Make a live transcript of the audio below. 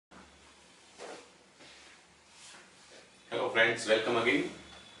friends, welcome again.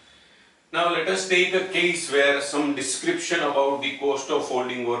 Now let us take a case where some description about the cost of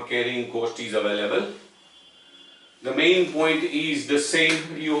holding or carrying cost is available. The main point is the same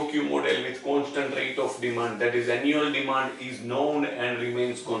EOQ model with constant rate of demand, that is annual demand is known and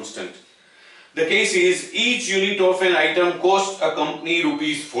remains constant. The case is each unit of an item costs a company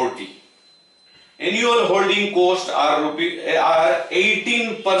rupees 40. Annual holding costs are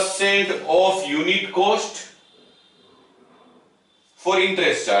 18% of unit cost for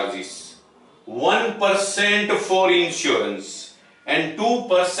interest charges, 1% for insurance and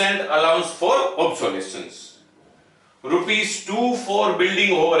 2% allowance for obsolescence. Rupees 2 for building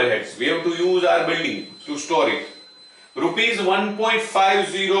overheads, we have to use our building to store it. Rupees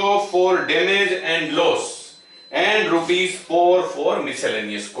 1.50 for damage and loss and rupees 4 for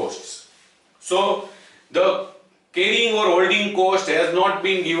miscellaneous costs. So the carrying or holding cost has not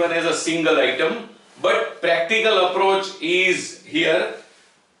been given as a single item, but practical approach is here.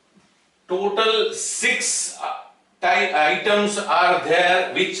 Total 6 items are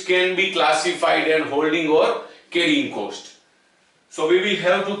there which can be classified as holding or carrying cost. So we will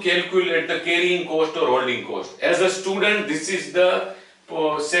have to calculate the carrying cost or holding cost. As a student, this is the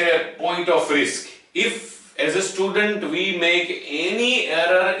say point of risk. If as a student we make any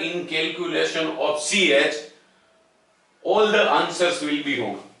error in calculation of CH, all the answers will be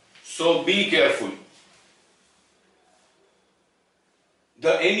wrong. So be careful.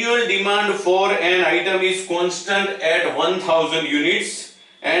 The annual demand for an item is constant at 1000 units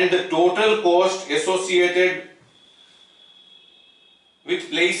and the total cost associated with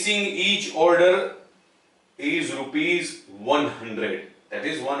placing each order is rupees 100. That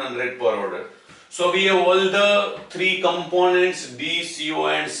is 100 per order. So we have all the 3 components D, CO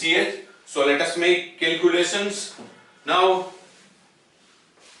and CH. So let us make calculations. Now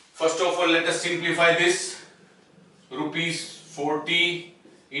first of all let us simplify this. Rupees 40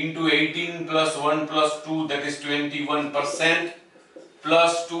 into 18 plus 1 plus 2, that is 21%,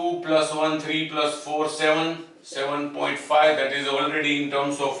 plus 2 plus 1 3 plus 4 7, 7.5, that is already in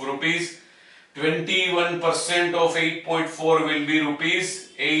terms of rupees. 21% of 8.4 will be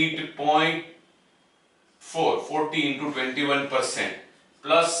rupees 8.4, 40 into 21%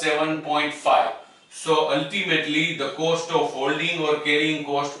 plus 7.5. So ultimately the cost of holding or carrying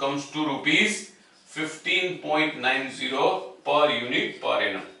cost comes to rupees 15.90 per unit per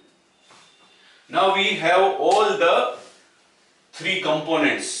annum. Now we have all the 3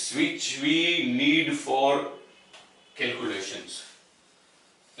 components which we need for calculations.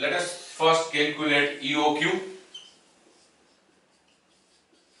 Let us first calculate EOQ,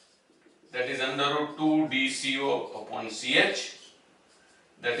 that is under root 2 DCO upon CH,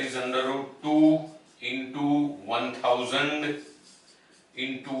 that is under root 2 into 1000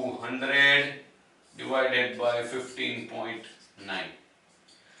 into 100 divided by 15.9.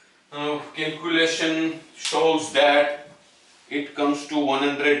 Now calculation shows that it comes to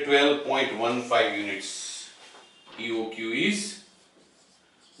 112.15 units. EOQ is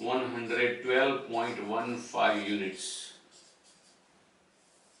 112.15 units.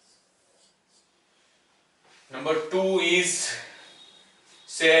 Number 2 is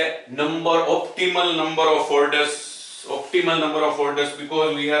say optimal number of orders,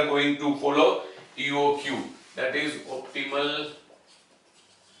 because we are going to follow EOQ, that is optimal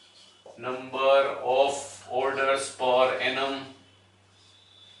number of orders per annum,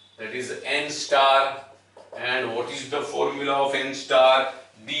 that is N star. And what is the formula of N star?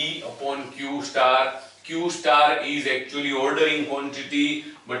 D upon Q star. Q star is actually ordering quantity,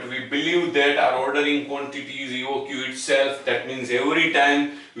 but we believe that our ordering quantity is EOQ itself. That means every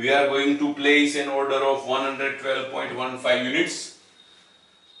time we are going to place an order of 112.15 units.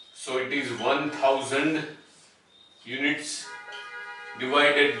 So it is 1000 units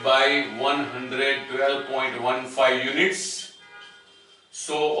divided by 112.15 units.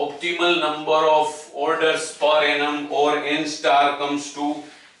 So optimal number of orders per annum or N star comes to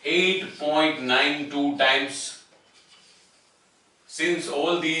 8.92 times. Since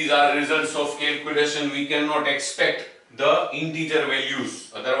all these are results of calculation, we cannot expect the integer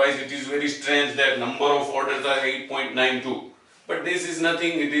values. Otherwise it is very strange that number of orders are 8.92. But this is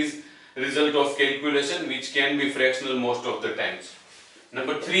nothing, it is result of calculation which can be fractional most of the times.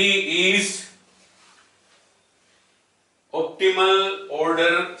 Number 3 is optimal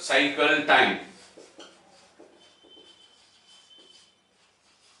order cycle time.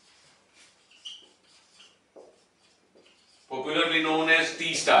 Popularly known as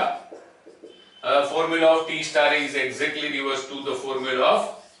T star. Formula of T star is exactly reverse to the formula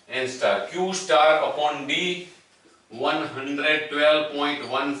of N star. Q star upon D,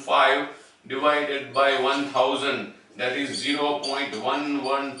 112.15 divided by 1000, that is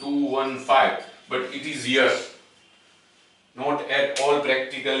 0.11215, but it is years, not at all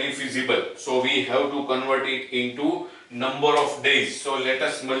practically feasible. So we have to convert it into number of days. So let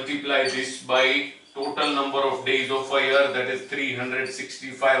us multiply this by total number of days of a year, that is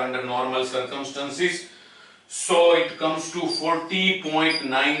 365 under normal circumstances. So it comes to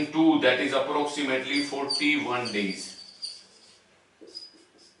 40.92, that is approximately 41 days.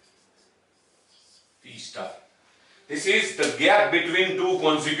 T star. This is the gap between two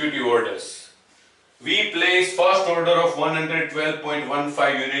consecutive orders. We place first order of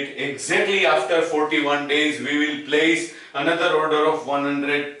 112.15 unit. Exactly after 41 days, we will place another order of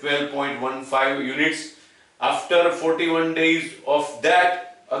 112.15 units. After 41 days of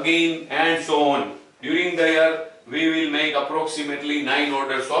that again, and so on. During the year, we will make approximately 9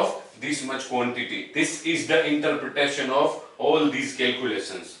 orders of this much quantity. This is the interpretation of all these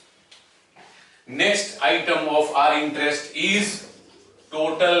calculations. Next item of our interest is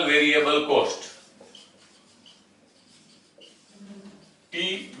total variable cost.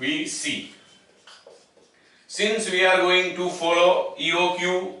 TVC. Since we are going to follow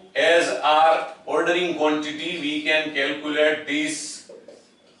EOQ as our ordering quantity, we can calculate this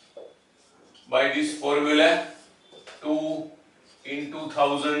by this formula: 2 into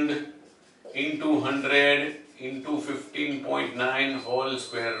 1000 into 100 into 15.9 whole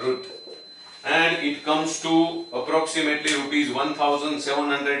square root, and it comes to approximately rupees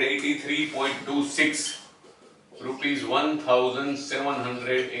 1783.26. Rupees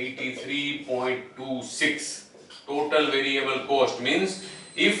 1783.26 total variable cost. Means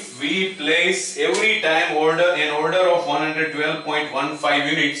if we place every time an order of 112.15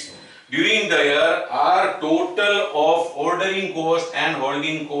 units during the year, our total of ordering cost and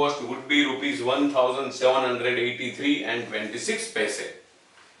holding cost would be rupees 1783 and 26 paise.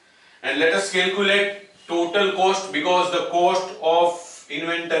 And let us calculate total cost, because the cost of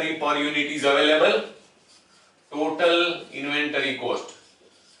inventory per unit is available. Total inventory cost,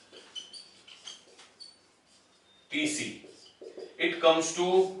 TC, it comes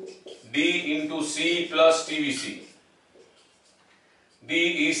to D into C plus TVC.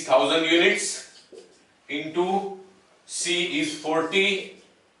 D is 1000 units into C is 40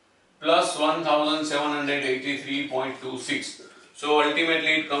 plus 1783.26. So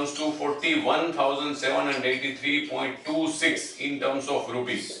ultimately it comes to 41,783.26 in terms of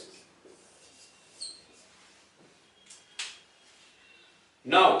rupees.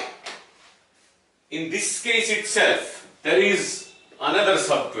 Now, in this case itself, there is another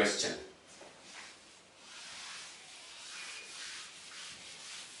sub question.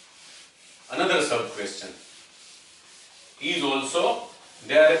 Another sub question is also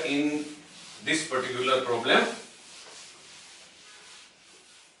there in this particular problem,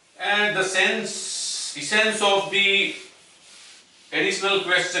 and the essence of the additional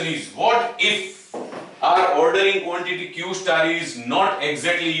question is: what if our ordering quantity Q star is not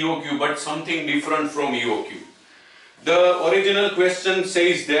exactly EOQ but something different from EOQ? The original question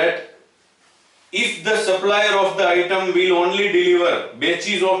says that if the supplier of the item will only deliver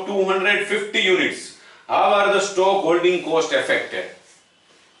batches of 250 units, how are the stock holding cost affected?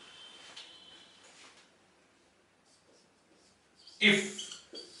 If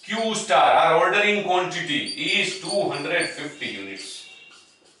Q star, our ordering quantity, is 250 units,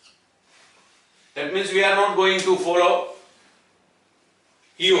 that means we are not going to follow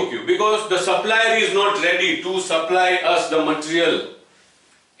EOQ, because the supplier is not ready to supply us the material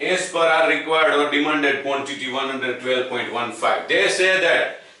as per our required or demanded quantity 112.15. They say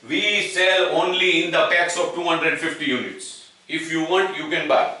that we sell only in the packs of 250 units. If you want, you can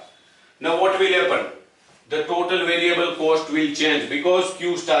buy. Now what will happen? The total variable cost will change because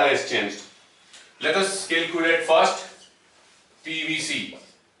Q star has changed. Let us calculate first TVC.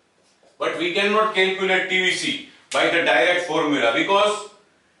 But we cannot calculate TVC by the direct formula because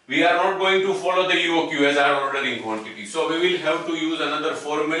we are not going to follow the EOQ as our ordering quantity. So we will have to use another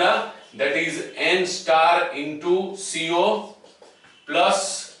formula, that is N star into CO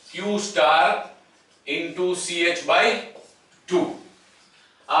plus Q star into CH by 2.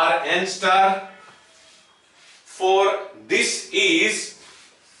 Our N star for this is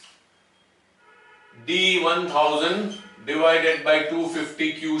D1000 divided by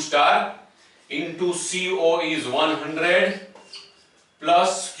 250 Q star into CO is 100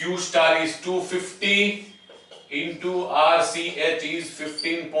 plus Q star is 250 into RCH is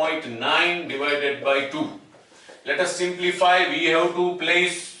 15.9 divided by 2. Let us simplify. We have to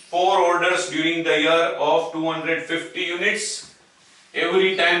place 4 orders during the year of 250 units.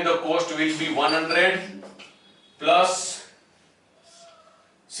 Every time the cost will be 100 plus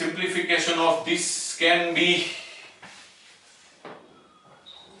simplification of this can be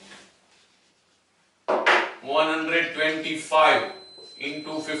 425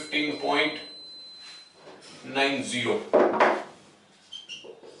 into 15.90.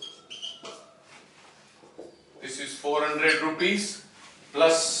 This is 400 rupees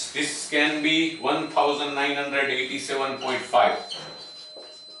plus this can be 1987.5.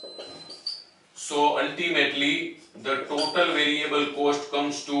 So ultimately the total variable cost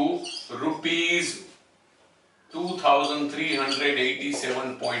comes to rupees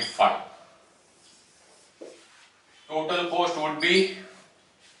 2387.5. Total cost would be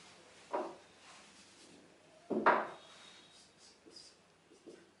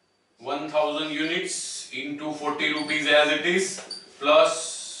 1000 units into 40 rupees as it is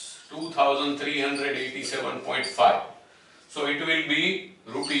plus 2387.5. So it will be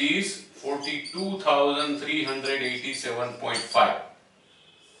rupees 42,387.5.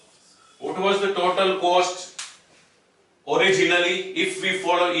 What was the total cost originally? If we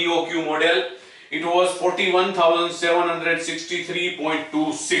follow EOQ model, it was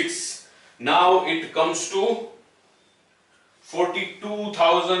 41,763.26. Now it comes to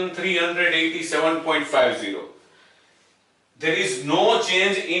 42,387.50. There is no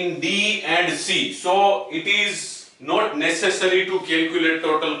change in D and C, so it is not necessary to calculate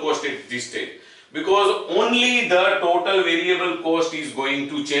total cost at this stage, because only the total variable cost is going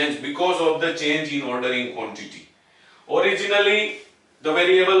to change because of the change in ordering quantity. Originally the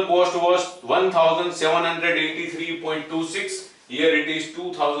variable cost was 1783.26, here it is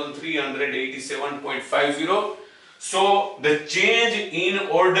 2387.50. So the change in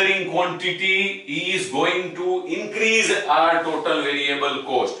ordering quantity is going to increase our total variable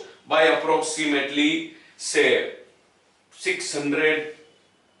cost by approximately, say, 600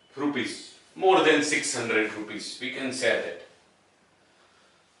 rupees, more than 600 rupees, we can say that.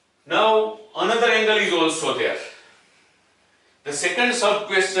 Now another angle is also there. The second sub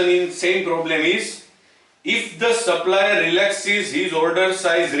question in same problem is, if the supplier relaxes his order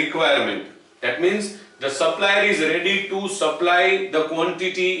size requirement, that means the supplier is ready to supply the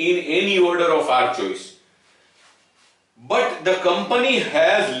quantity in any order of our choice, but the company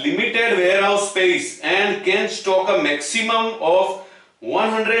has limited warehouse space and can stock a maximum of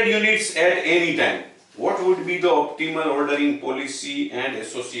 100 units at any time. What would be the optimal ordering policy and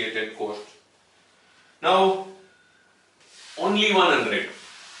associated cost? Now, only 100.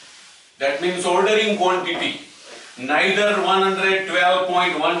 That means ordering quantity, neither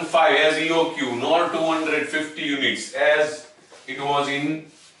 112.15 as EOQ nor 250 units as it was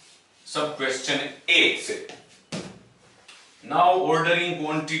in sub question A. Now ordering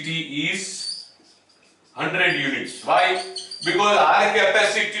quantity is 100 units. Why? Because our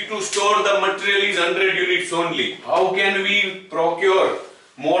capacity to store the material is 100 units only. How can we procure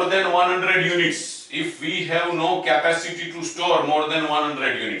more than 100 units if we have no capacity to store more than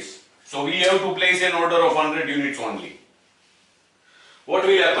 100 units? So we have to place an order of 100 units only. What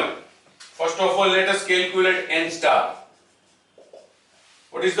will happen? First of all, let us calculate N star.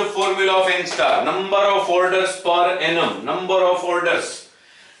 What is the formula of N star? Number of orders per annum. Number of orders.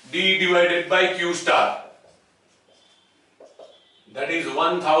 D divided by Q star. That is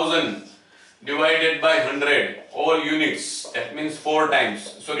 1000 divided by 100. All units. That means 4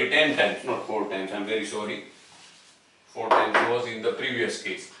 times. Sorry, 10 times. Not 4 times. I am very sorry. 4 times was in the previous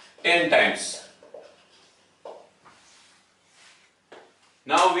case. 10 times.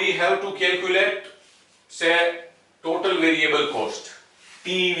 Now we have to calculate, say, total variable cost.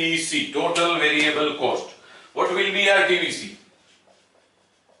 TVC, total variable cost. What will be our TVC?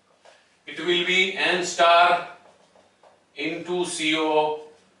 It will be N star into CO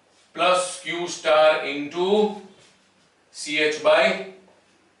plus Q star into CH by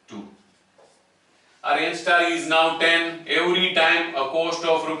 2. Our N star is now 10. Every time a cost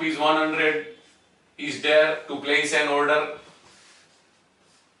of rupees 100 is there to place an order.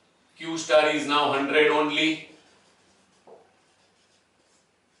 Q star is now 100 only.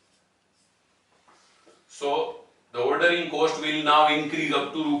 So the ordering cost will now increase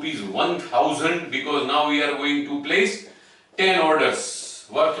up to rupees 1000 because now we are going to place 10 orders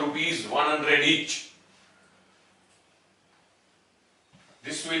worth rupees 100 each.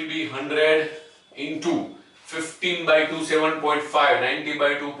 This will be 100 into 15 by 2, 7.5, 90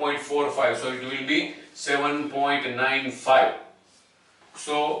 by 2.45, so it will be 7.95.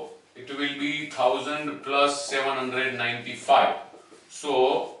 So it will be 1000 plus 795.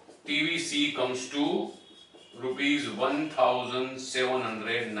 So TVC comes to rupees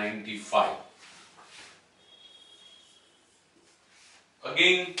 1795.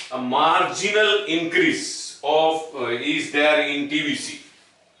 Again, a marginal increase of is there in TVC.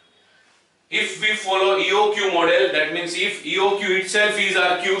 If we follow EOQ model, that means if EOQ itself is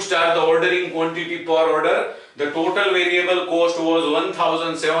our Q star, the ordering quantity per order, the total variable cost was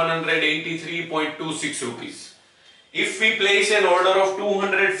 1783.26 rupees. If we place an order of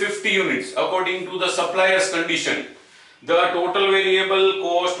 250 units according to the supplier's condition, the total variable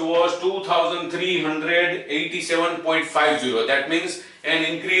cost was 2387.50. That means an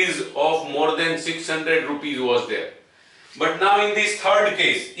increase of more than 600 rupees was there. But now in this third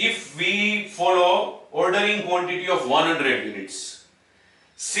case, if we follow ordering quantity of 100 units,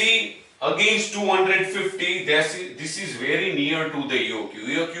 see against 250, this is very near to the EOQ.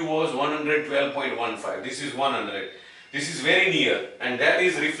 EOQ was 112.15. This is 100. This is very near, and that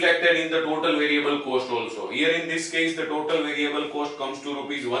is reflected in the total variable cost also. Here in this case, the total variable cost comes to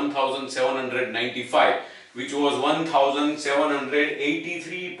rupees 1795, which was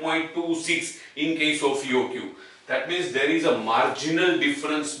 1783.26 in case of EOQ. That means there is a marginal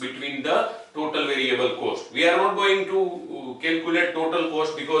difference between the total variable cost. We are not going to calculate total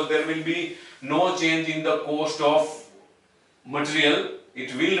cost because there will be no change in the cost of material.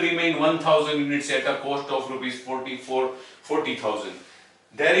 It will remain 1000 units at a cost of rupees 40,000.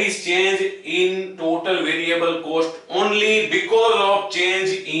 There is change in total variable cost only because of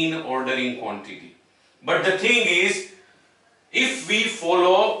change in ordering quantity. But the thing is, if we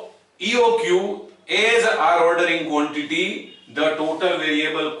follow EOQ as our ordering quantity, the total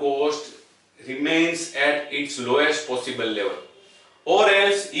variable cost remains at its lowest possible level. Or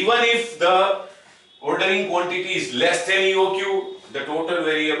else, even if the ordering quantity is less than EOQ, the total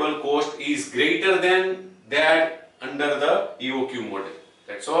variable cost is greater than that under the EOQ model.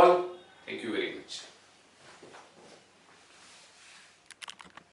 That's all. Thank you very much.